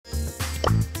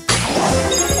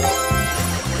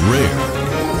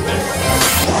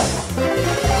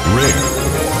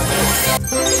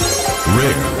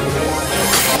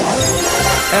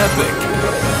Epic.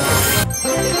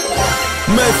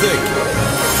 Mythic.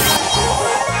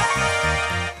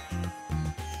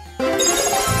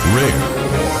 Rare.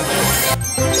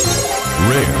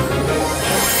 Rare.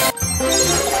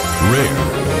 Rare.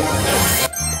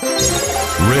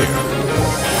 Rare.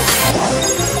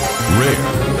 Rare.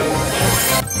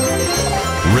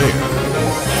 Rare.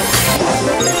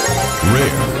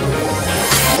 Rare.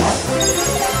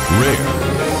 Rare.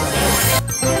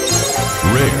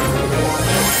 Rare.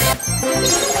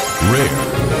 Rare.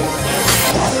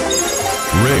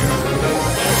 Rare.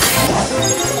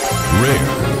 Rare.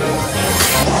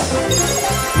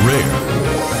 Rare.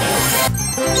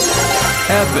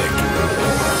 Epic.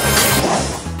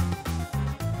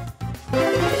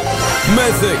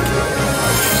 Mythic.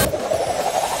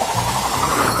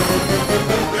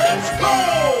 Let's go!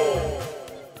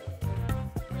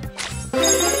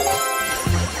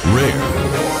 Rare.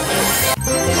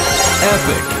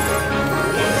 Epic.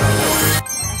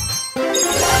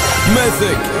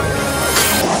 Mythic.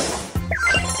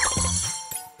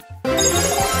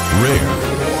 Rare.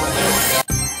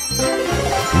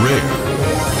 Rare.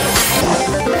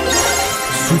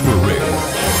 Super rare.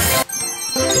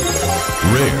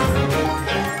 Rare.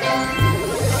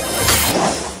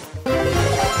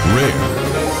 Rare.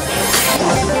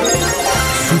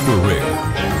 Super rare.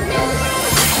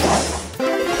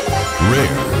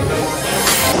 Rare.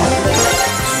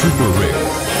 Super rare.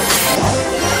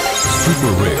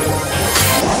 Super rare.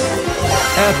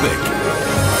 Epic.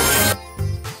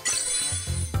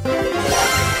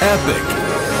 Epic.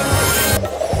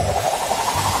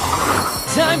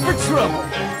 Time for trouble.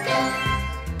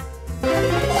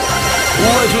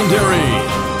 Legendary.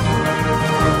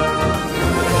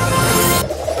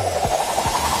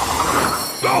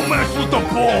 Don't mess with the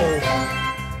ball!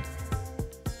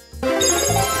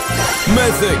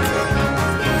 Mythic.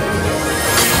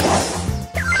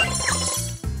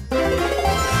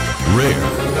 Rare.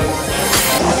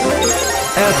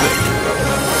 Epic.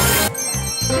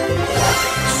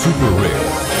 Super rare.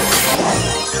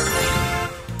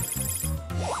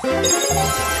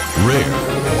 Rare.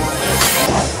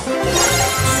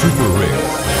 Super rare.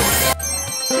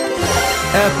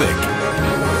 Epic.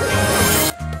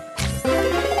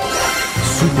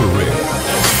 Super rare.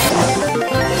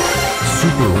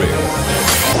 Super rare.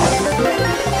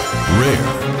 Rare.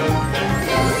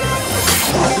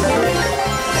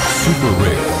 Super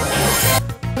rare.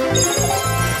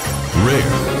 Rare.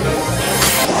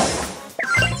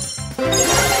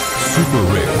 Super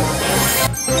rare.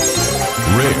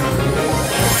 Rare.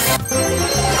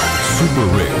 Super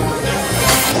rare.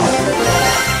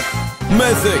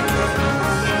 Mythic.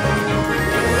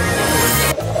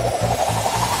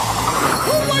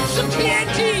 Who wants some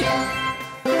candy?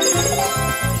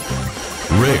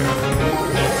 Rare.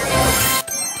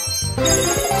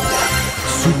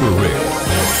 Super rare.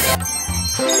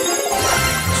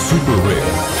 Super rare.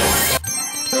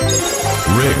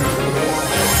 Rare.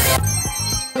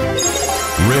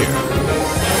 Rare.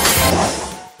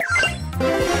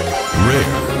 Rare.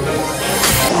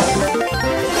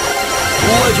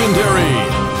 Legendary.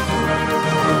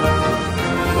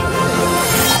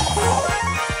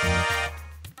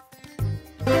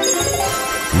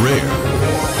 Rare.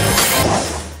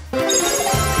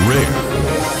 Rare.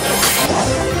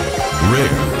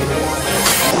 Rare.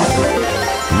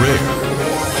 Rare.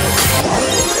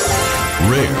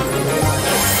 Rare.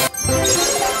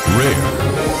 Rare.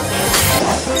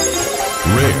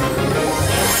 Rare.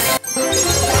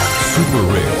 Super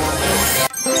rare.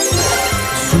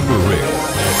 Super rare.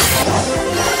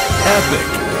 Epic.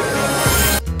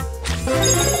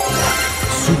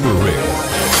 Super rare.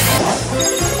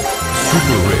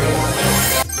 Super rare.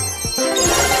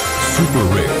 Super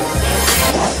rare.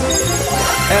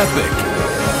 Epic.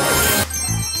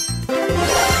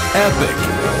 Epic.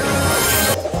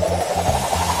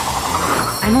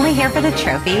 I'm only here for the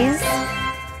trophies.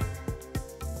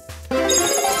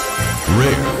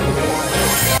 Rare.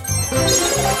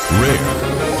 Rare.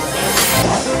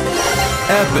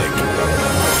 Epic.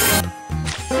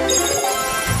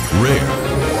 Rare.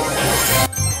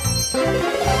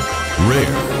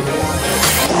 Rare.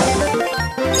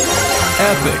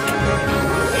 Epic.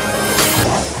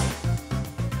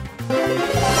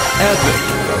 Epic.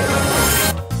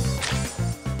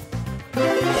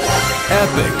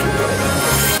 Epic.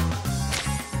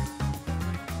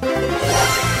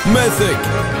 Mythic.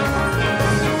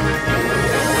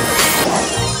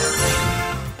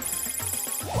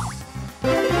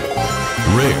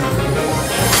 Rare.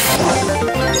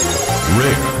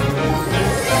 Rare.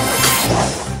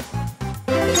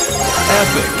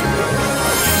 Epic.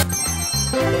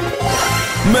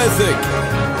 Mythic.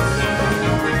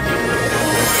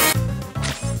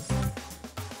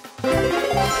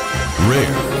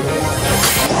 Rare.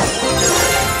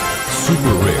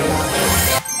 Super rare.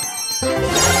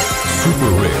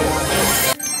 Super rare.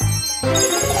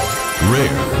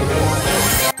 Rare.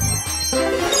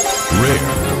 Rare.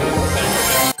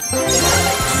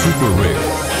 Super rare.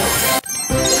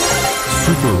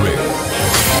 Super rare.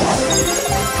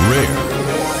 Rare.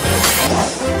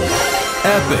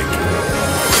 Epic.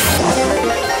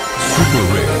 Super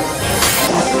rare.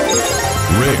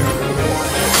 Rare.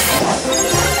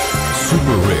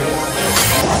 Super rare.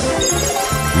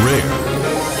 Rare.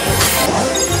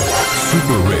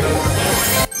 Super rare.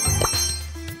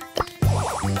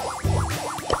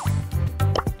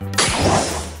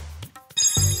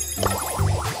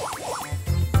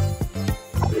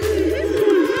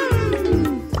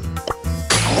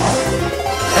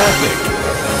 Epic.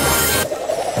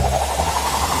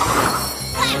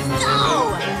 Let's go!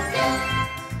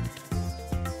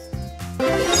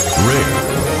 Rare.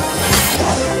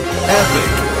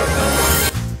 Epic.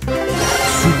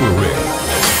 Super rare.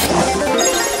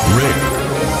 Rare.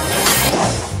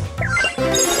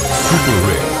 Super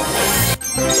rare.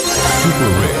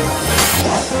 Super rare.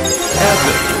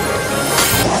 Epic.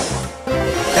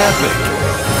 Epic.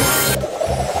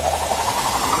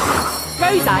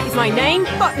 Rosa is my name,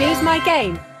 botany's my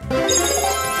game.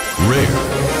 Rare.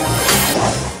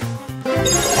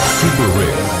 Super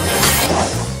rare.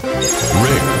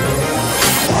 Rare.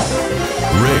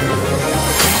 Rare.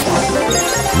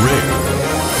 Rare.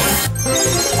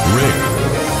 Rare.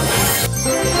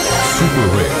 Super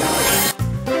rare.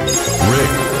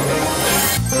 Rare.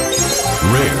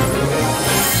 Rare.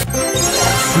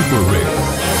 Super rare.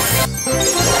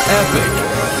 Epic.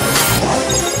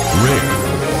 Rare.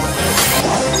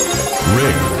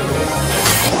 Rare.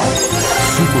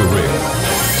 Super rare.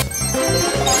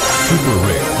 Super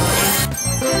rare.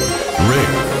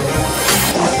 Rare.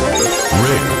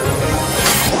 Rare.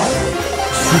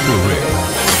 Super rare.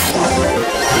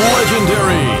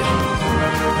 Legendary.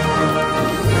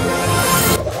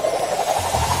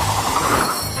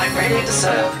 I'm ready to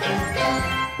serve.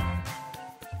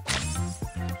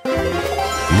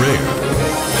 Rare.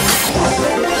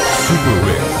 Super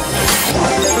rare.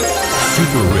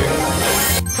 Super rare.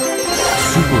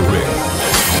 Super rare.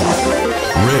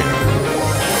 Rare.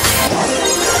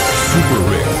 Super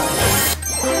rare.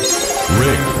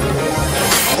 Rare.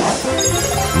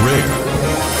 Rare.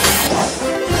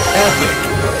 Epic.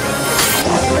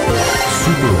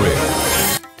 Super rare.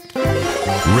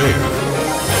 Rare.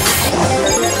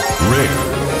 Rare.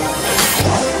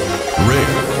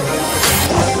 Rare.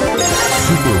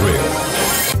 Super rare.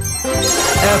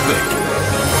 Epic.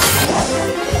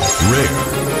 Rare.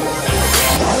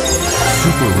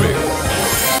 Super rare.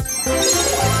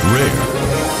 Rare.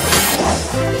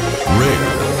 Rare.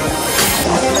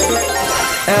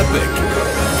 Epic.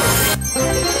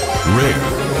 Rare.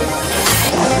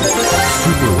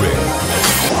 Super rare.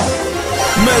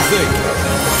 Mythic.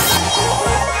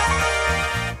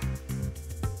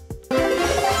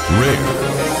 Rare.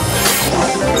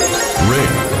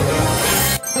 Rare.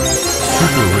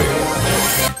 Super rare.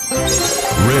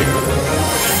 Rare.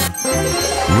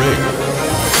 Rare.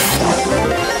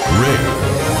 Rare.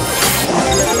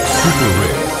 Super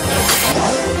rare.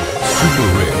 Super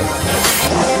rare.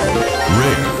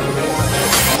 Rare.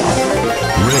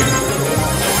 Rare.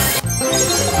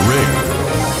 Rare.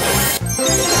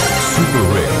 Super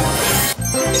rare.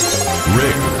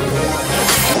 Rare.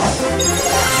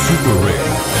 Super rare.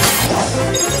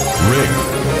 Rare.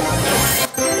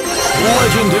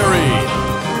 Legendary.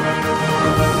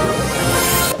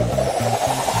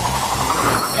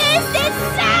 This is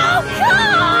so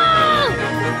cool!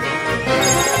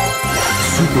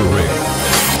 Super rare.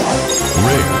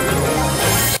 Rare.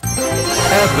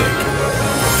 Epic.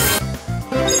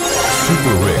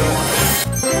 Super rare.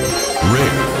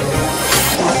 Rare.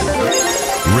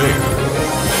 Rare.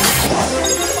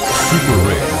 Super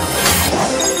rare.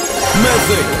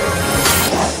 Mythic.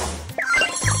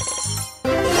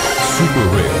 Super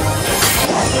rare.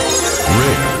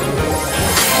 Rare.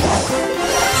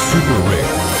 Super rare.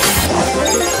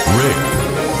 Rare.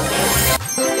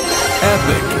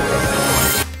 Epic.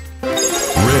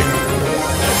 Rare.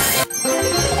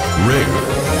 Rare.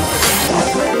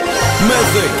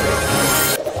 Mythic.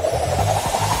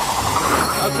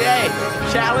 Okay,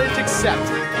 challenge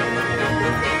accepted.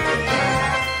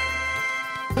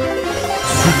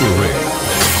 Super rare.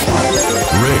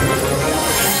 Rare.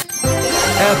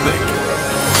 Epic.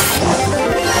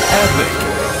 Epic.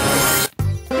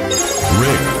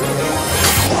 Rare.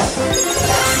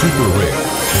 Super rare.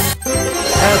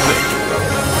 Epic.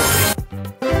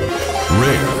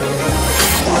 Rare.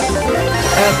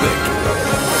 Epic.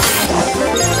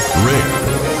 Rare.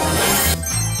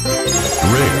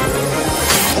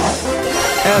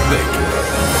 Epic.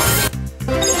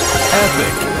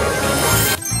 Epic.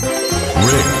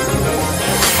 Rare.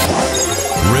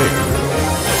 Rare.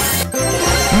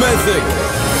 Mythic.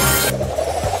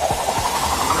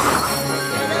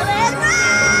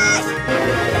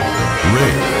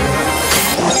 Rare.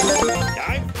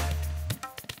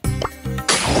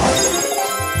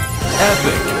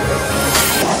 Epic.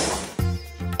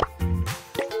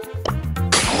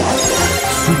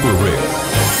 Super rare.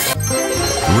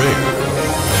 Rare.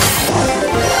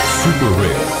 Super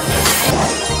rare.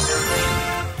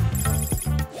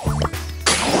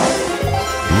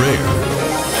 Rare.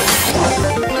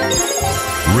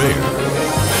 Rare.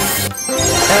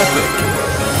 Epic.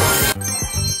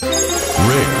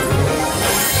 Rare.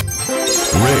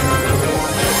 Rare.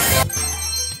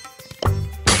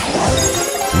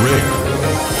 Rare.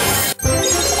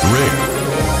 Rare.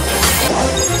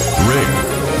 Rare.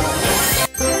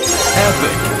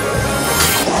 Epic.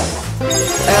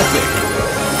 Epic.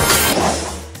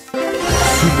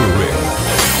 Super rare.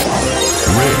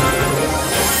 Rare.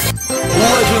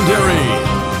 Legendary.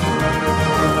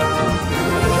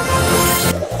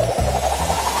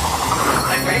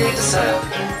 I'm ready to serve.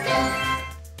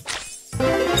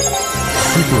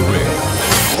 Super rare.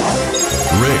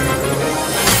 Rare.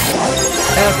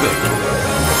 Epic.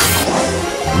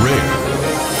 Rare.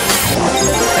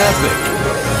 Epic.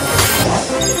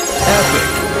 Epic.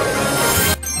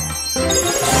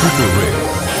 Super rare.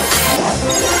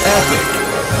 Epic.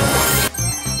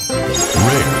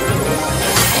 Rare.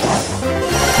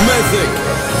 Mythic.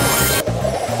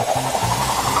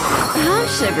 Oh,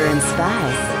 sugar and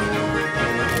spice.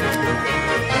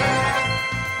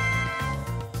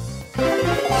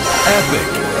 Epic.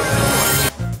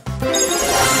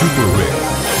 Super rare.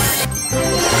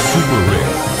 Super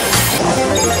rare.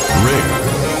 Rare.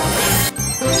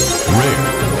 Rare.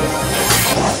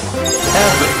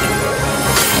 Epic.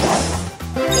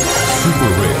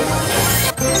 Super rare.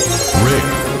 Rare.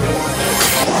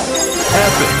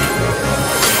 Epic.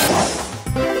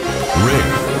 Rare.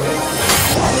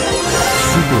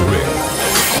 Super rare.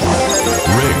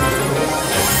 Rare.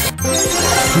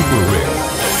 Super rare.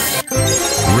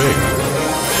 Rare.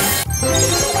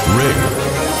 Rare.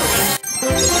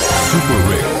 Super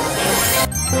rare.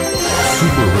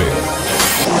 Super rare.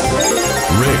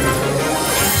 Rare.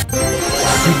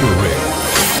 Super rare.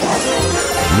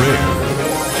 Rare.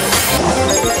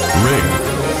 Rare.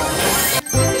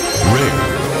 Rare.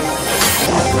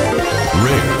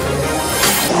 Rare.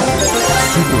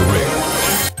 Super rare.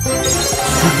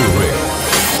 Super rare.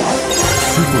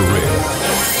 Super rare.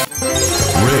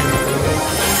 Rare.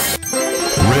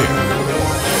 Rare.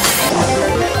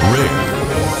 Rare.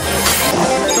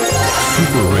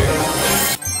 Super rare.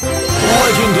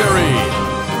 Legendary.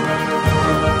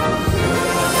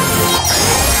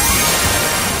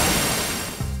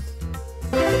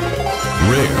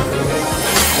 Rare.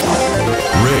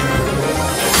 Rare.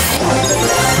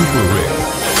 Super rare.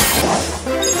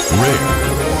 Rare.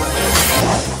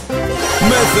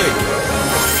 Mythic.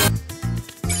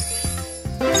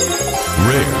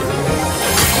 Rare.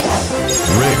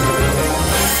 Rare.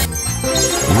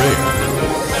 Rare.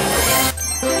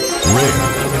 Rare.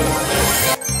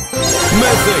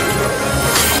 Mythic.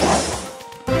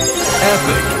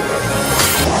 Epic.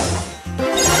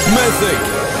 Mythic.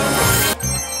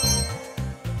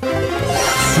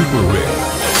 Super rare.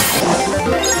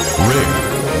 Rare.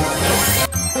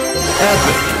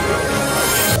 Epic.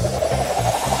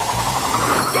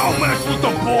 Don't mess with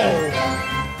the ball!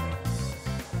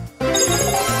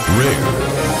 Rare.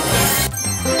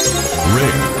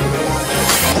 Rare.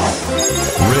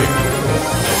 Rare.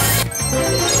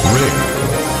 Rare.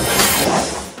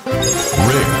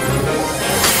 Rare.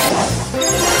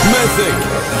 Mythic.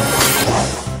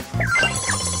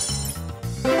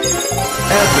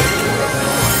 Epic.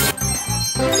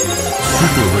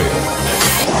 Super rare.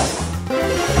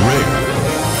 Rare.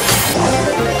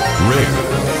 Rare.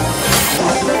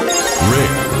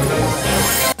 Rare.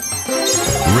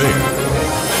 Rare.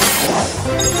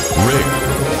 Rare.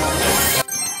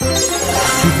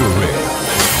 Super rare.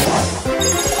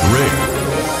 Rare.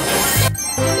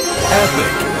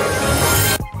 Epic.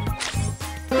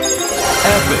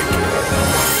 Epic.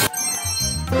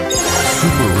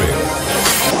 Super rare.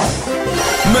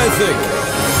 Mythic.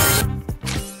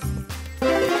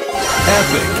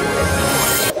 Epic.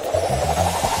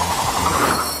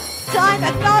 Time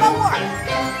to go to work!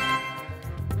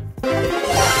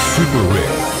 Super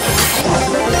rare.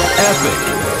 Epic.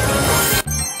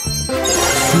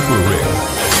 Super rare.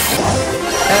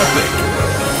 Epic.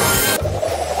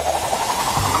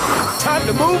 Time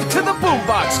to move to the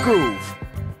boombox groove.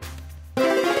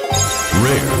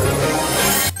 Rare.